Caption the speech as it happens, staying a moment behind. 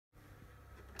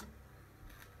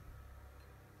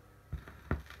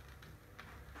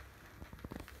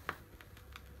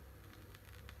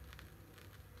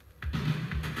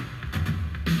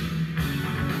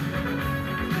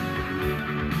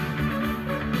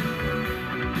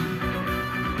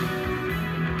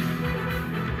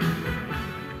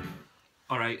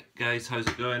Right guys, how's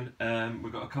it going?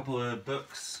 We've got a couple of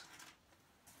books.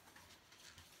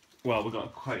 Well, we've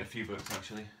got quite a few books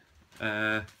actually.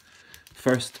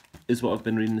 First is what I've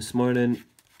been reading this morning,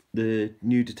 the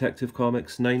new Detective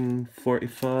Comics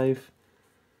 945.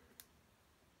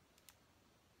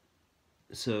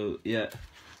 So yeah,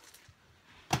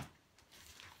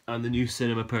 and the new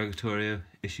Cinema Purgatorio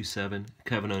issue 7.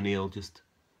 Kevin O'Neill just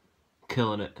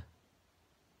killing it.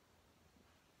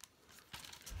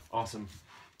 Awesome.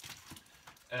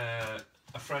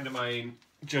 A friend of mine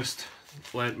just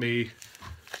lent me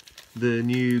the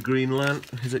new Green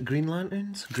Lanterns. Is it Green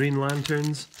Lanterns? Green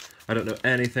Lanterns. I don't know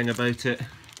anything about it,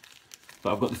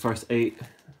 but I've got the first 8.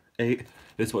 This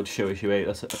is what to show issue 8.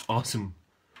 That's an awesome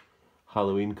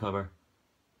Halloween cover.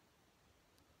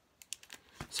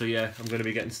 So yeah, I'm going to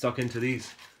be getting stuck into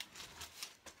these.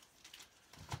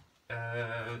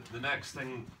 The next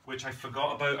thing, which I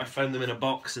forgot about, I found them in a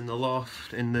box in the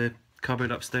loft, in the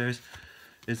cupboard upstairs,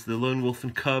 is the Lone Wolf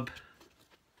and Cub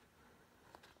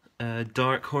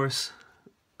Dark Horse.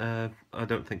 I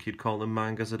don't think you'd call them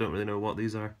mangas, I don't really know what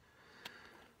these are.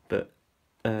 But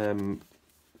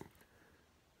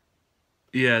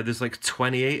yeah, there's like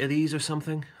 28 of these or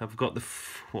something. I've got the,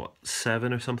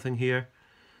 7 or something here.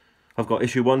 I've got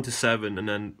issue 1 to 7 and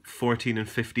then 14 and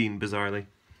 15 bizarrely.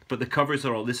 But the covers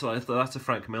are all, that's a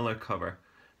Frank Miller cover.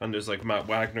 And there's like Matt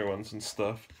Wagner ones and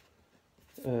stuff.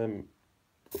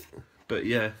 But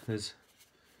yeah, there's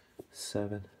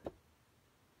 7.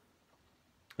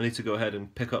 I need to go ahead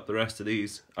and pick up the rest of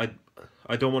these. I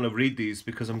don't want to read these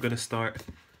because I'm going to start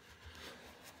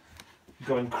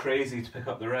going crazy to pick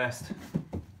up the rest.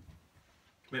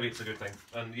 Maybe it's a good thing.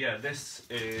 And yeah, this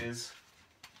is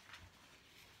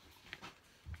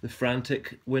the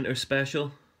Frantic Winter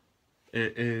Special.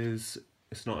 It's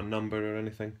not a number or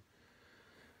anything.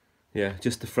 Yeah,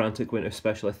 just the Frantic Winter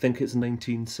Special. I think it's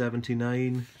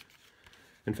 1979.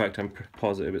 In fact, I'm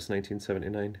positive it's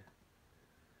 1979.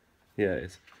 Yeah, it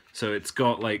is. So it's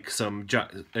got like some,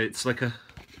 it's like a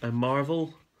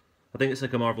Marvel, I think it's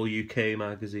like a Marvel UK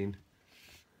magazine.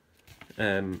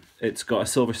 It's got a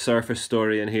Silver Surfer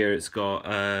story in here. It's got,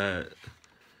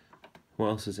 what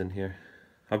else is in here?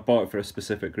 I've bought it for a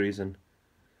specific reason.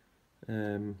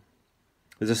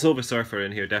 There's a Silver Surfer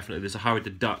in here, definitely. There's a Howard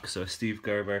the Duck, so a Steve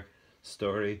Gerber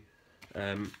story.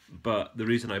 But the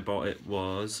reason I bought it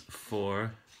was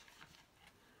for,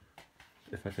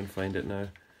 if I can find it now,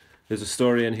 there's a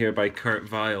story in here by Kurt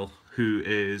Vile, who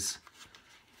is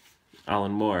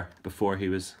Alan Moore before he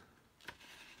was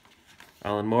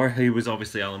Alan Moore. He was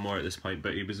obviously Alan Moore at this point,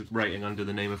 but he was writing under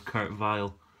the name of Kurt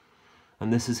Vile.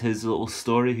 And this is his little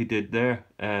story he did there,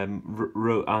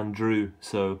 wrote and drew.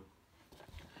 So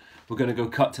we're going to go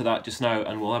cut to that just now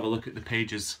and we'll have a look at the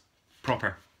pages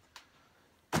proper.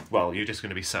 Well, you're just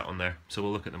going to be sat on there, so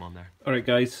we'll look at them on there. Alright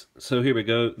guys, so here we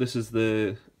go. This is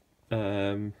the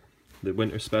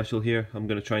winter special here. I'm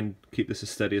going to try and keep this as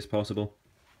steady as possible.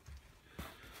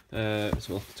 So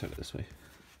we'll have to turn it this way.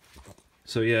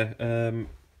 So yeah,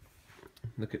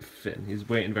 look at Finn. He's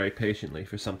waiting very patiently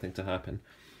for something to happen.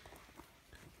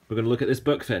 We're going to look at this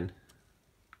book, Finn.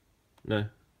 No?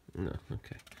 No,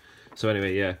 okay. So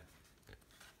anyway, yeah.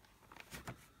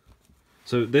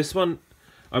 So this one,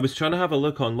 I was trying to have a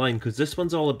look online because this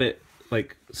one's all a bit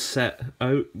like set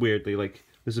out weirdly. Like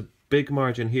there's a big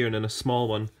margin here and then a small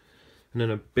one and then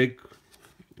a big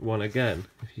one again.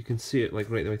 If you can see it like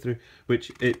right the way through,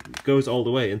 which it goes all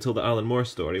the way until the Alan Moore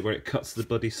story where it cuts the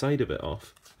bloody side of it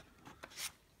off.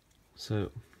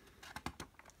 So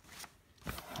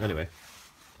anyway,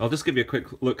 I'll just give you a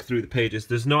quick look through the pages.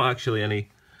 There's not actually any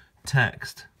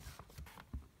text,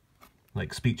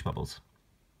 like speech bubbles.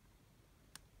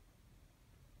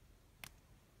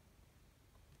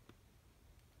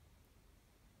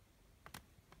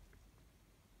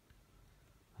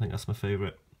 I think that's my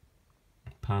favourite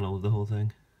panel of the whole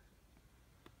thing.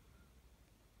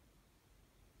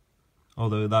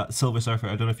 Although that Silver Surfer,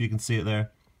 I don't know if you can see it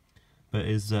there, but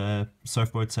his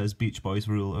surfboard says Beach Boys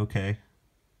rule, okay.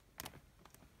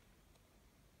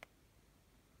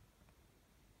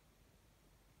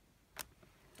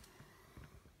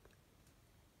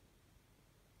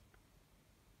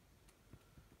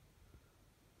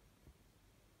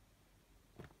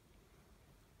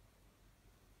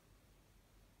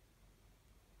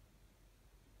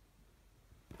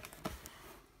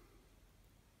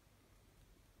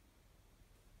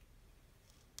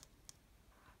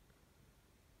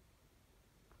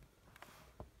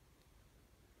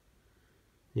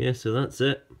 Yeah, so that's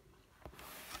it.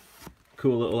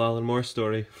 Cool little Alan Moore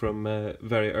story from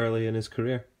very early in his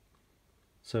career.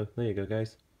 So, there you go,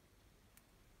 guys.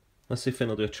 Let's see if Finn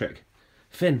will do a trick.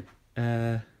 Finn,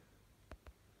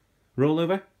 Roll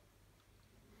over.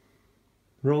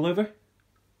 Roll over.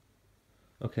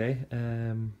 Okay.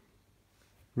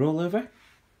 Roll over.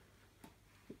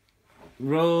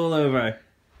 Roll over.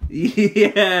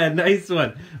 Yeah, nice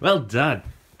one. Well done.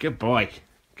 Good boy.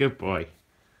 Good boy.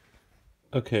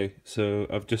 Okay, so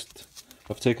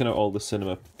I've taken out all the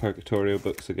Cinema Purgatorio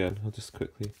books again. I'll just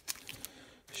quickly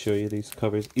show you these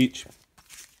covers. Each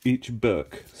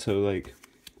book, so like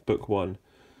book 1,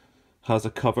 has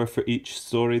a cover for each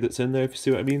story that's in there, if you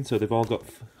see what I mean. So they've all got,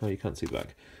 oh, you can't see the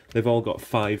back. They've all got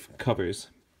 5 covers,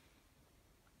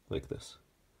 like this.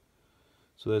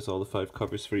 So there's all the 5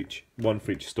 covers for each, one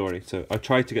for each story. So I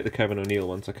tried to get the Kevin O'Neill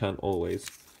ones, I can't always.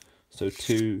 So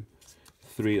 2,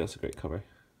 3, that's a great cover.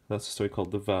 That's a story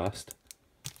called The Vast.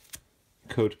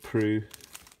 Code Prue.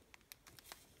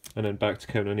 And then back to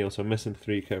Kevin O'Neill, so I'm missing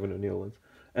 3 Kevin O'Neill ones.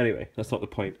 Anyway, that's not the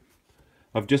point.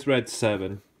 I've just read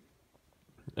 7.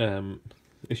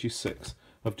 Issue 6.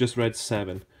 I've just read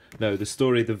 7. Now, the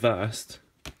story The Vast,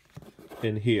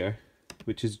 in here,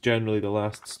 which is generally the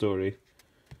last story,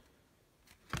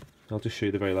 I'll just show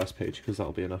you the very last page, because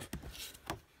that'll be enough.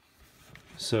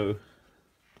 So,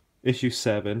 issue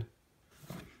 7,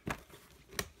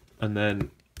 and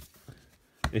then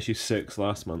issue 6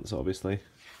 last month's, obviously.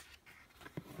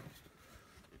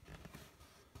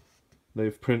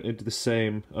 They've printed the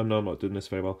same, oh no, I'm not doing this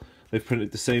very well. They've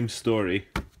printed the same story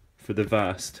for The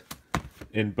Vast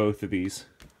in both of these.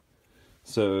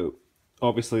 So,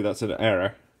 obviously that's an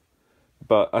error,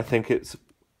 but I think it's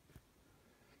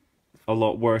a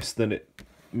lot worse than it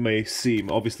may seem.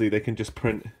 Obviously they can just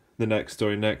print the next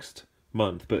story next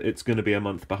month, but it's going to be a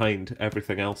month behind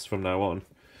everything else from now on.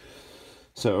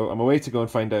 So I'm away to go and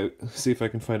find out, see if I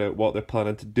can find out what they're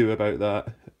planning to do about that,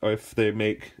 or if they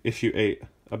make issue 8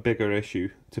 a bigger issue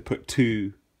to put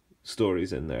 2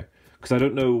 stories in there. Because I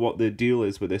don't know what the deal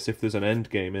is with this, if there's an end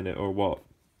game in it or what.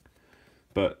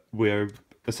 But we're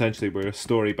a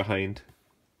story behind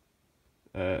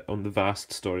on the Vast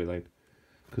storyline,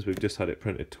 because we've just had it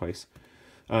printed twice.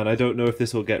 And I don't know if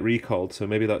this will get recalled, so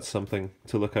maybe that's something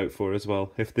to look out for as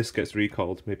well. If this gets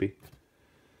recalled, maybe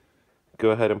go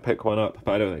ahead and pick one up,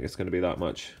 but I don't think it's going to be that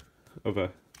much of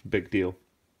a big deal.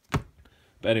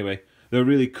 But anyway, they're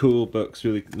really cool books,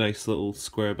 really nice little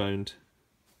square bound.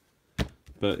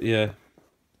 But yeah,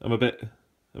 I'm a bit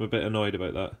annoyed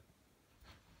about that.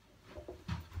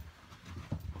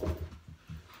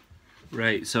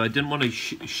 Right, so I didn't want to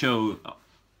show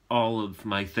all of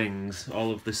my things,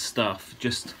 all of this stuff,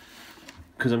 just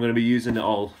because I'm going to be using it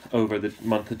all over the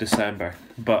month of December.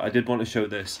 But I did want to show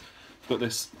this. I've got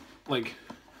this like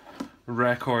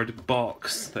record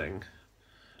box thing.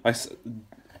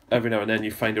 Every now and then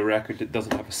you find a record that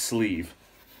doesn't have a sleeve,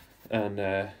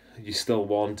 and you still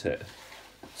want it.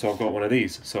 So I've got one of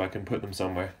these, so I can put them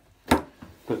somewhere.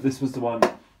 But this was the one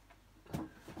that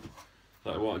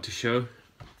I wanted to show.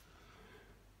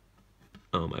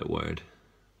 Oh my word.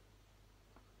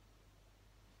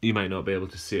 You might not be able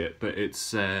to see it, but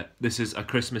it's this is A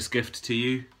Christmas Gift to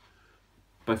You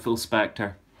by Phil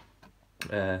Spector.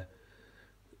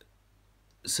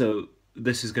 So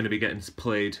this is going to be getting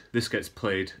played, this gets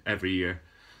played every year,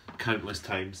 countless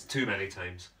times, too many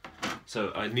times.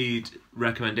 So I need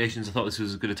recommendations. I thought this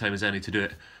was as good a time as any to do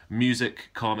it. Music,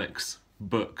 comics,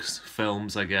 books,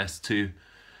 films, I guess, too.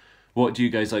 What do you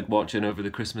guys like watching over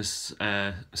the Christmas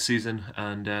season?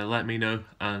 And let me know,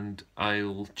 and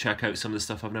I'll check out some of the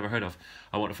stuff I've never heard of.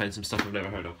 I want to find some stuff I've never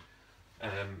heard of.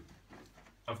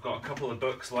 I've got a couple of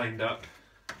books lined up.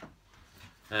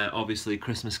 Obviously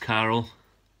Christmas Carol.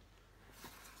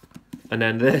 And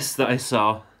then this that I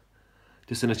saw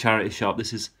just in a charity shop.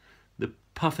 This is the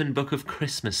Puffin Book of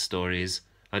Christmas Stories.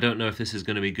 I don't know if this is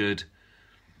going to be good,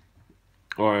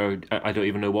 or I don't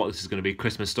even know what this is going to be.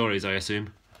 Christmas stories, I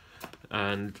assume.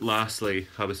 And lastly,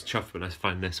 I was chuffed when I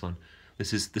found this one.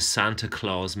 This is The Santa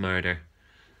Claus Murder.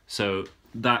 So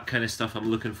that kind of stuff I'm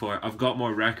looking for. I've got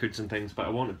more records and things, but I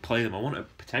want to play them. I want to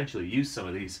potentially use some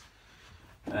of these.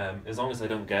 As long as I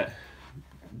don't get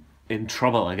in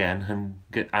trouble again and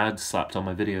get ads slapped on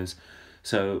my videos.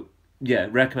 So yeah,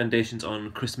 recommendations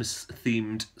on Christmas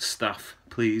themed stuff,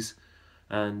 please.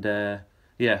 And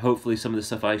yeah, hopefully some of the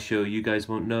stuff I show you guys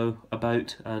won't know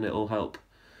about, and it'll help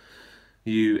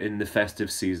you in the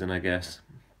festive season, I guess.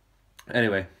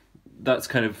 Anyway, that's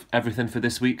kind of everything for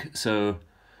this week. So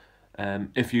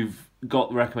if you've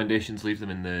got recommendations, leave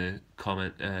them in the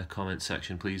comment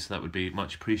section, please. That would be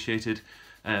much appreciated.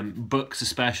 Books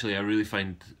especially, I really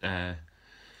find that,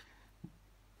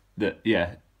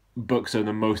 yeah, books are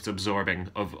the most absorbing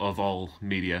of all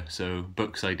media, so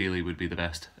books ideally would be the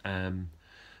best.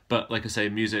 But like I say,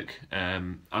 music,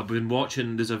 I've been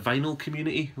watching, there's a vinyl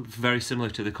community, very similar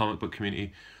to the comic book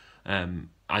community,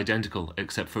 identical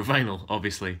except for vinyl,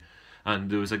 obviously. And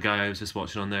there was a guy I was just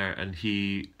watching on there, and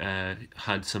he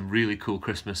had some really cool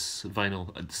Christmas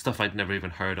vinyl, stuff I'd never even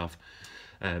heard of.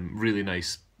 Really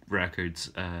nice records,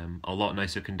 a lot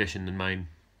nicer condition than mine,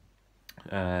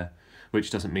 which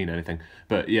doesn't mean anything.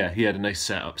 But yeah, he had a nice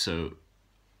setup, so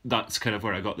that's kind of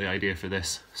where I got the idea for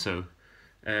this. So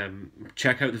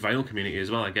check out the vinyl community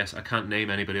as well, I guess. I can't name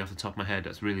anybody off the top of my head,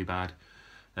 that's really bad.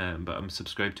 But I'm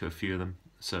subscribed to a few of them.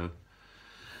 So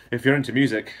if you're into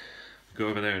music, go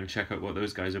over there and check out what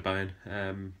those guys are buying.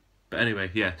 But anyway,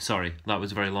 yeah, sorry. That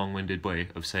was a very long-winded way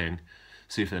of saying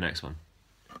see you for the next one.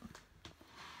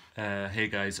 Hey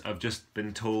guys, I've just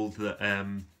been told that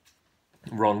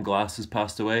Ron Glass has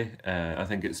passed away. I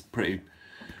think it's pretty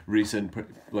recent,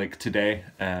 like today.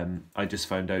 I just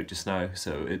found out just now,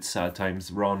 so it's sad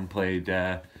times. Ron played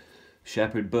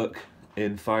Shepherd Book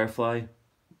in Firefly.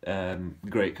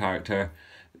 Great character.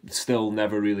 Still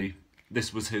never really,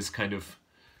 this was his kind of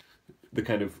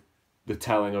the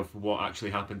telling of what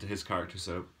actually happened to his character.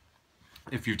 So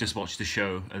if you've just watched the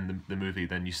show and the movie,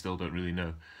 then you still don't really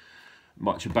know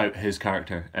much about his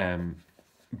character.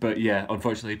 But yeah,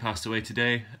 unfortunately he passed away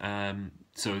today.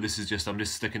 So this is just, I'm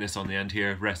just sticking this on the end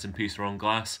here. Rest in peace, Ron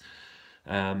Glass.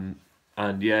 And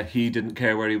yeah, he didn't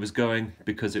care where he was going,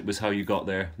 because it was how you got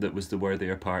there that was the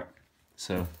worthier part.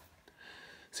 So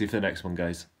see you for the next one,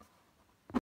 guys.